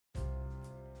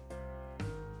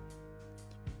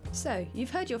So, you've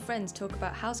heard your friends talk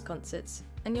about house concerts,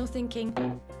 and you're thinking,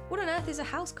 what on earth is a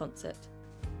house concert?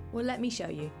 Well, let me show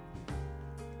you.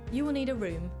 You will need a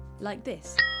room like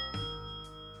this.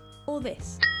 Or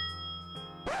this.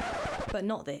 But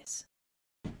not this.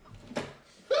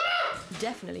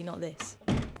 Definitely not this.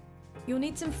 You'll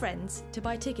need some friends to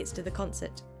buy tickets to the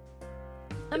concert.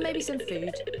 And maybe some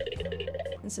food.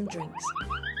 And some drinks.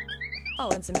 Oh,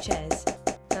 and some chairs.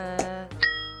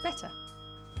 Better.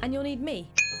 And you'll need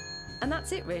me. And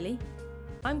that's it, really.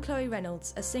 I'm Chloe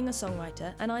Reynolds, a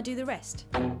singer-songwriter, and I do the rest.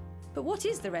 But what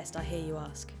is the rest, I hear you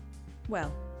ask?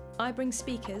 Well, I bring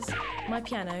speakers, my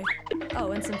piano,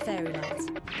 oh, and some fairy lights.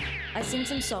 I sing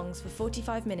some songs for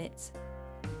 45 minutes,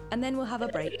 and then we'll have a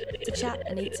break to chat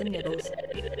and eat some nibbles.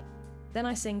 Then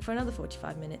I sing for another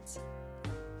 45 minutes.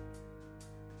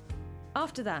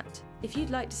 After that, if you'd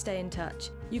like to stay in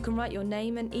touch, you can write your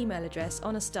name and email address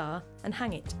on a star and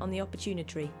hang it on the opportunity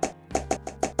tree.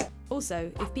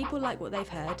 Also, if people like what they've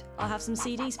heard, I'll have some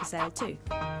CDs for sale too.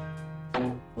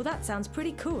 Well, that sounds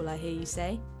pretty cool, I hear you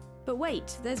say. But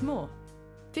wait, there's more.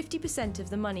 50% of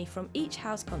the money from each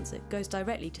house concert goes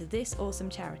directly to this awesome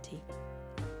charity.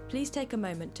 Please take a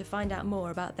moment to find out more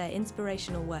about their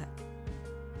inspirational work.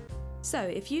 So,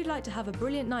 if you'd like to have a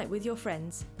brilliant night with your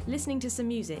friends, listening to some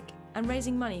music, and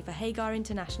raising money for Hagar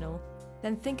International,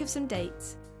 then think of some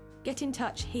dates, get in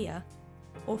touch here,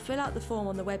 or fill out the form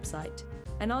on the website,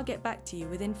 and I'll get back to you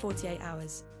within 48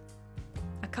 hours.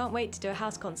 I can't wait to do a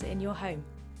house concert in your home.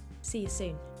 See you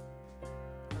soon.